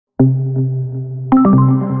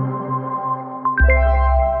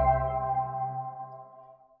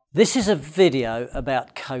This is a video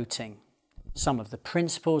about coating, some of the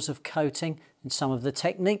principles of coating and some of the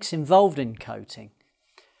techniques involved in coating.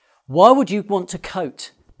 Why would you want to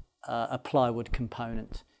coat a plywood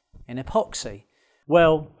component in epoxy?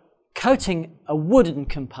 Well, coating a wooden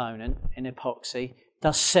component in epoxy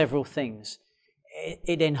does several things.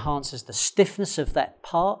 It enhances the stiffness of that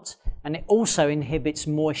part, and it also inhibits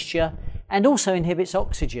moisture and also inhibits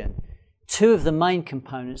oxygen, two of the main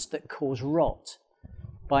components that cause rot.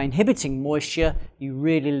 By inhibiting moisture, you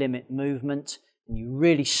really limit movement and you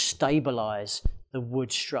really stabilise the wood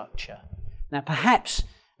structure. Now, perhaps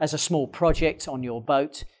as a small project on your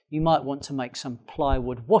boat, you might want to make some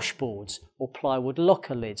plywood washboards or plywood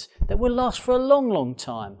locker lids that will last for a long, long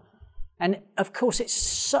time. And of course, it's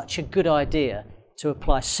such a good idea to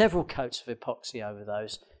apply several coats of epoxy over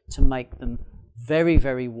those to make them very,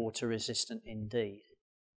 very water resistant indeed.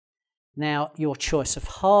 Now, your choice of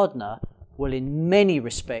hardener will in many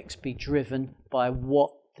respects be driven by what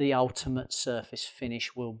the ultimate surface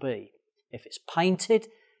finish will be. If it's painted,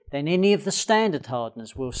 then any of the standard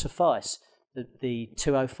hardeners will suffice. The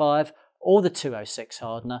 205 or the 206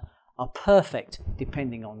 hardener are perfect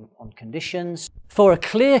depending on conditions. For a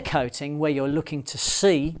clear coating where you're looking to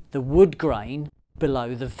see the wood grain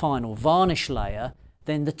below the final varnish layer,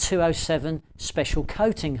 then the 207 Special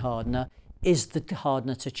Coating Hardener is the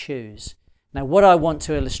hardener to choose. Now, what I want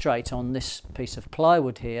to illustrate on this piece of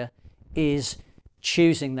plywood here is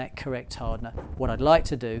choosing that correct hardener. What I'd like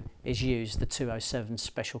to do is use the 207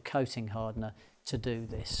 Special Coating Hardener to do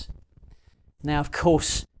this. Now, of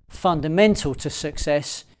course, fundamental to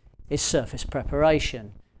success is surface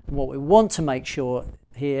preparation. And what we want to make sure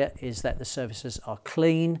here is that the surfaces are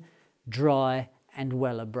clean, dry, and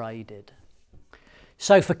well abraded.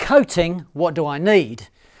 So for coating, what do I need?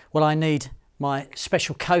 Well, I need my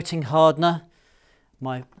Special Coating Hardener,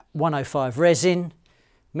 my 105 resin,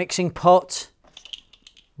 mixing pot,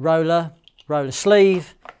 roller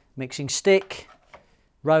sleeve, mixing stick,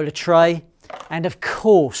 roller tray, and of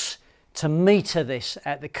course, to meter this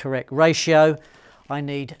at the correct ratio, I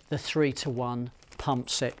need the 3:1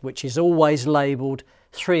 pump set, which is always labelled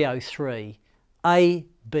 303, A,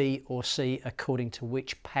 B or C, according to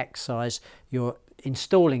which pack size you're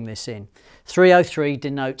installing this in. 303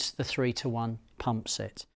 denotes the 3:1 pump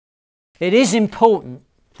set. It is important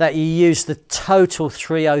that you use the total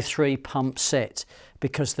 303 pump set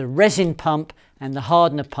because the resin pump and the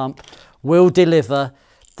hardener pump will deliver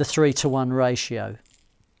the 3:1 ratio.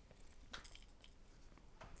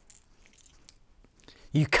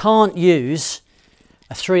 You can't use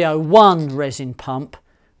a 301 resin pump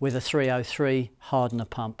with a 303 hardener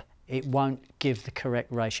pump. It won't give the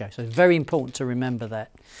correct ratio. So it's very important to remember that.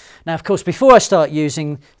 Now, of course, before I start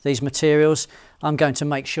using these materials, I'm going to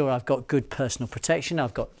make sure I've got good personal protection.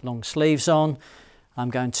 I've got long sleeves on. I'm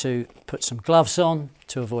going to put some gloves on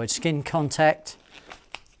to avoid skin contact.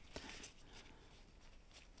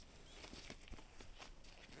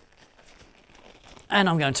 And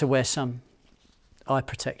I'm going to wear some eye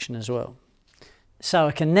protection as well. So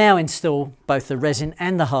I can now install both the resin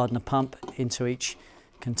and the hardener pump into each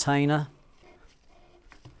container,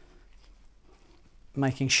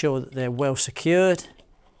 making sure that they're well secured.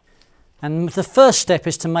 And the first step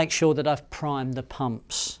is to make sure that I've primed the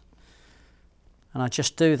pumps. And I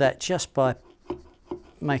just do that just by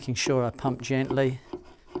making sure I pump gently.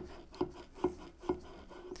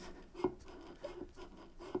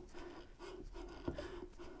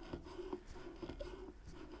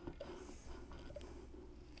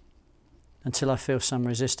 Until I feel some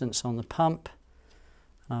resistance on the pump.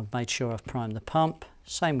 I've made sure I've primed the pump.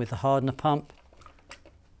 Same with the hardener pump.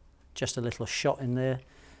 Just a little shot in there,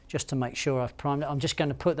 just to make sure I've primed it. I'm just going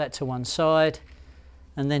to put that to one side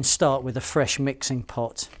and then start with a fresh mixing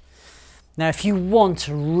pot. Now, if you want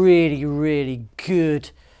a really, really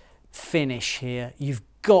good finish here, you've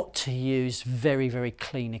got to use very, very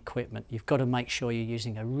clean equipment. You've got to make sure you're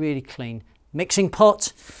using a really clean mixing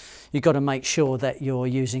pot. You've got to make sure that you're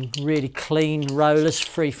using really clean rollers,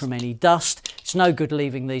 free from any dust. It's no good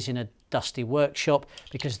leaving these in a dusty workshop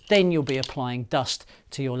because then you'll be applying dust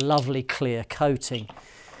to your lovely clear coating.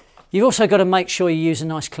 You've also got to make sure you use a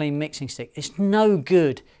nice clean mixing stick. It's no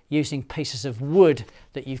good using pieces of wood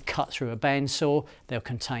that you've cut through a bandsaw. They'll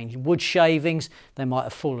contain wood shavings, they might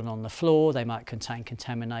have fallen on the floor, they might contain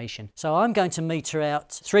contamination. So I'm going to meter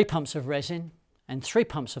out 3 pumps of resin and 3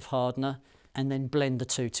 pumps of hardener and then blend the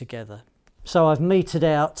two together. So I've metered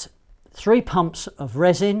out 3 pumps of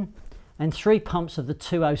resin and 3 pumps of the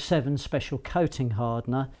 207 Special Coating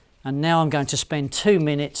Hardener, and now I'm going to spend 2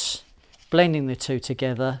 minutes blending the two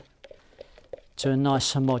together to a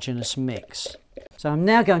nice homogeneous mix. So I'm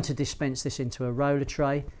now going to dispense this into a roller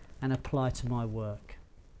tray and apply to my work.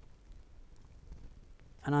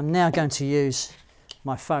 And I'm now going to use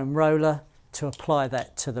my foam roller to apply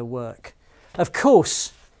that to the work. Of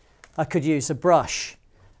course, I could use a brush,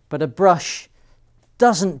 but a brush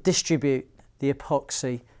doesn't distribute the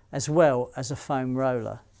epoxy as well as a foam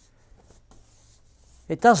roller.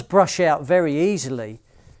 It does brush out very easily,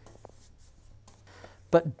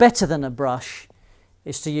 but better than a brush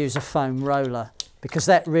is to use a foam roller, because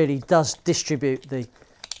that really does distribute the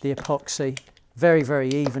epoxy very, very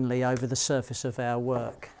evenly over the surface of our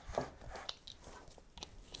work.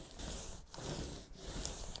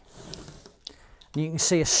 You can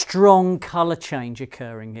see a strong colour change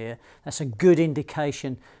occurring here. That's a good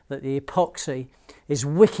indication that the epoxy is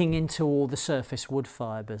wicking into all the surface wood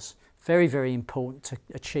fibres. Very, very important to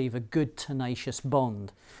achieve a good tenacious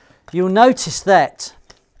bond. You'll notice that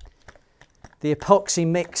the epoxy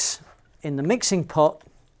mix in the mixing pot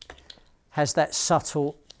has that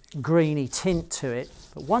subtle greeny tint to it,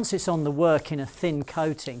 but once it's on the work in a thin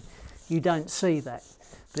coating, you don't see that.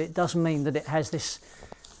 But it does mean that it has this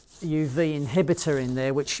UV inhibitor in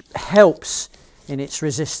there, which helps in its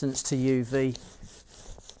resistance to UV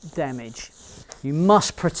damage. You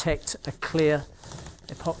must protect a clear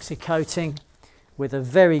epoxy coating with a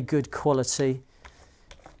very good quality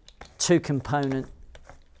 2-component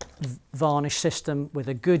varnish system with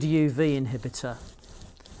a good UV inhibitor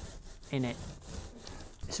in it.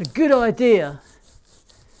 It's a good idea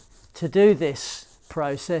to do this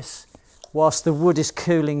process whilst the wood is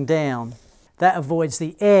cooling down. That avoids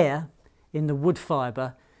the air in the wood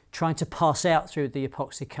fibre trying to pass out through the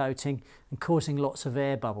epoxy coating and causing lots of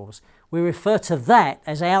air bubbles. We refer to that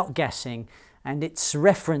as outgassing, and it's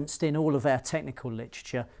referenced in all of our technical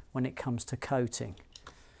literature when it comes to coating.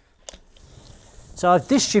 So I've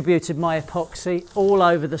distributed my epoxy all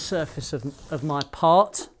over the surface of my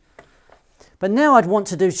part. But now I'd want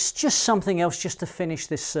to do just something else just to finish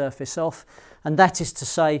this surface off, and that is to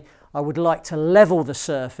say I would like to level the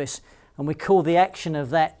surface, and we call the action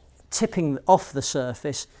of that tipping off the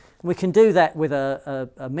surface. And we can do that with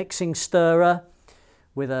a mixing stirrer,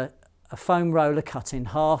 with a foam roller cut in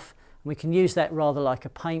half, and we can use that rather like a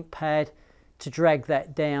paint pad to drag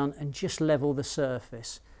that down and just level the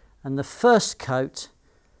surface. And the first coat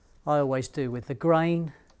I always do with the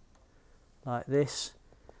grain, like this.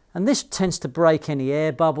 And this tends to break any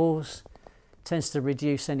air bubbles, tends to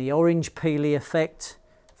reduce any orange peely effect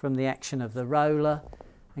from the action of the roller,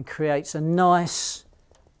 and creates a nice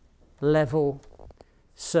level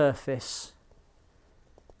surface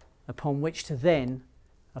upon which to then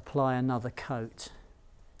apply another coat.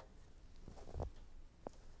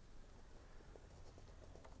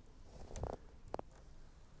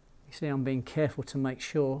 You see, I'm being careful to make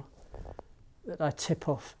sure that I tip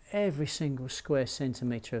off every single square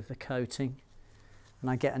centimetre of the coating, and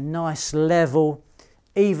I get a nice level,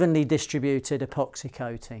 evenly distributed epoxy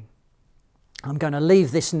coating. I'm going to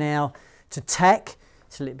leave this now to tack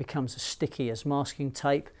till it becomes as sticky as masking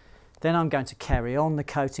tape. Then I'm going to carry on the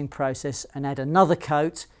coating process and add another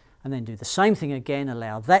coat, and then do the same thing again,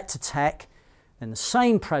 allow that to tack, then the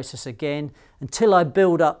same process again until I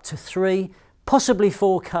build up to 3, possibly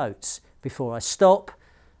 4 coats before I stop,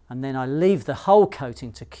 and then I leave the whole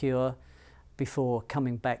coating to cure before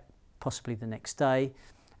coming back possibly the next day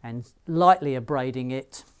and lightly abrading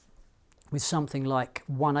it with something like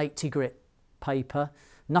 180 grit paper,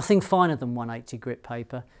 nothing finer than 180 grit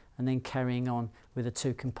paper, and then carrying on with a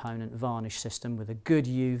 2-component varnish system with a good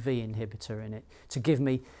UV inhibitor in it to give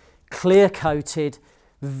me clear coated,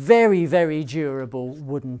 very, very durable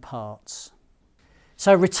wooden parts.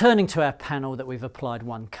 So returning to our panel that we've applied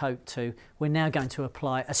 1 coat to, we're now going to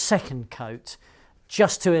apply a 2nd coat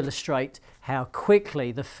just to illustrate how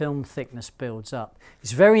quickly the film thickness builds up.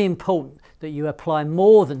 It's very important that you apply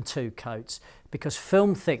more than 2 coats, because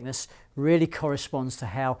film thickness really corresponds to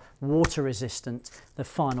how water resistant the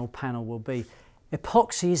final panel will be.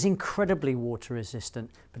 Epoxy is incredibly water resistant,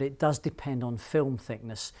 but it does depend on film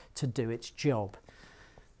thickness to do its job.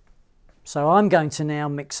 So I'm going to now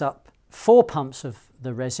mix up 4 pumps of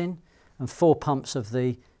the resin and 4 pumps of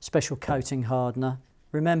the Special Coating Hardener.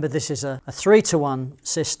 Remember, this is a 3-to-1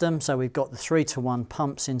 system, so we've got the 3-to-1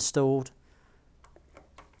 pumps installed.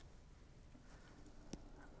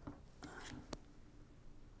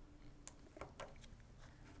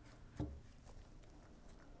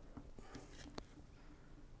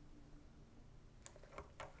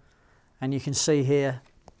 And you can see here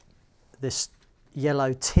this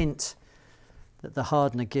yellow tint that the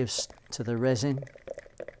hardener gives to the resin.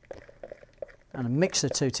 And I mix the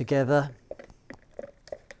two together.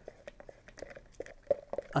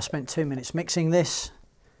 I spent 2 minutes mixing this.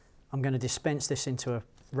 I'm going to dispense this into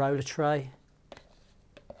roller tray.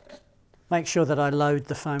 Make sure that I load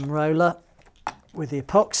the foam roller with the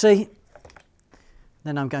epoxy.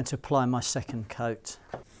 Then I'm going to apply my second coat.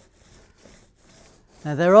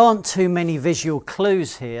 Now there aren't too many visual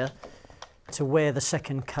clues here to where the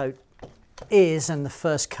second coat is and the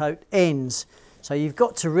first coat ends. So you've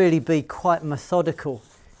got to really be quite methodical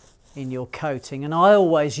in your coating, and I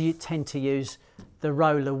always tend to use the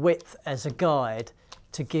roller width as a guide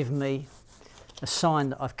to give me a sign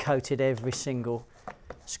that I've coated every single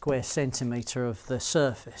square centimetre of the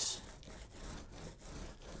surface.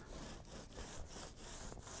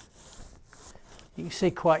 You can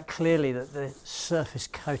see quite clearly that the surface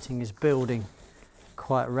coating is building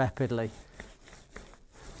quite rapidly.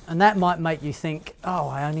 And that might make you think, oh,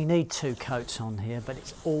 I only need 2 coats on here, but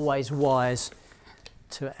it's always wise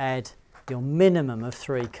to add your minimum of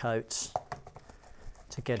 3 coats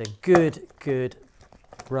to get a good,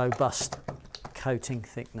 robust coating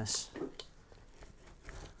thickness.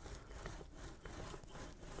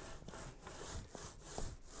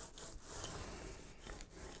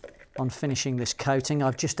 On finishing this coating,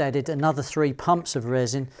 I've just added another 3 pumps of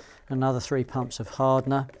resin, another 3 pumps of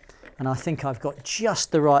hardener, and I think I've got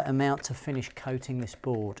just the right amount to finish coating this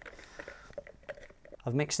board.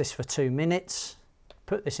 I've mixed this for 2 minutes,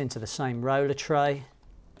 put this into the same roller tray,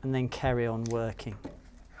 and then carry on working.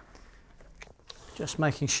 Just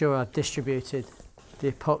making sure I've distributed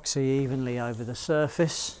the epoxy evenly over the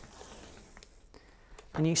surface.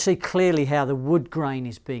 And you can see clearly how the wood grain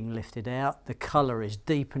is being lifted out, the colour is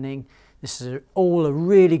deepening. This is all a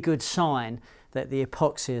really good sign that the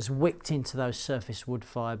epoxy has wicked into those surface wood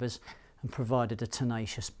fibres and provided a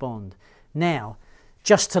tenacious bond. Now,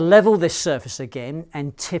 just to level this surface again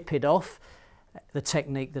and tip it off, the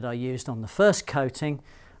technique that I used on the first coating,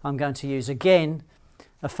 I'm going to use again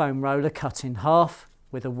a foam roller cut in half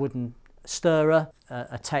with a wooden stirrer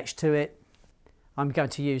attached to it. I'm going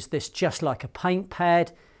to use this just like a paint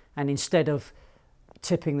pad, and instead of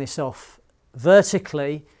tipping this off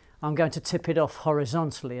vertically, I'm going to tip it off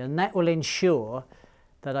horizontally, and that will ensure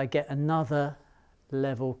that I get another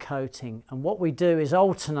level coating. And what we do is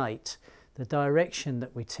alternate the direction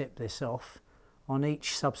that we tip this off on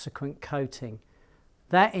each subsequent coating.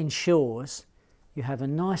 That ensures you have a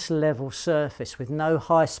nice level surface with no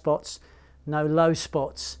high spots, no low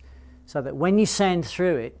spots, so that when you sand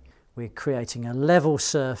through it, we're creating a level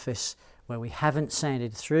surface where we haven't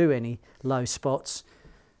sanded through any low spots,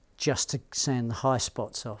 just to sand the high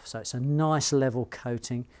spots off. So it's a nice level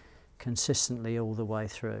coating consistently all the way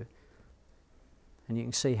through. And you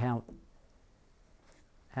can see how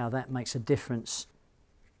that makes a difference.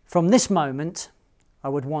 From this moment, I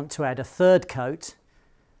would want to add a 3rd coat,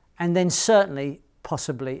 and then certainly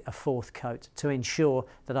possibly a 4th coat to ensure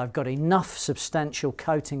that I've got enough substantial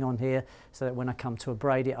coating on here so that when I come to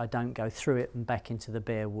abrade it, I don't go through it and back into the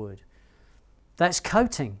bare wood. That's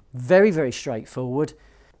coating. Very, very straightforward.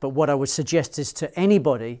 But what I would suggest is to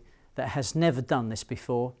anybody that has never done this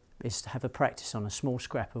before is to have a practice on a small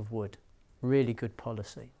scrap of wood. Really good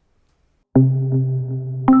policy.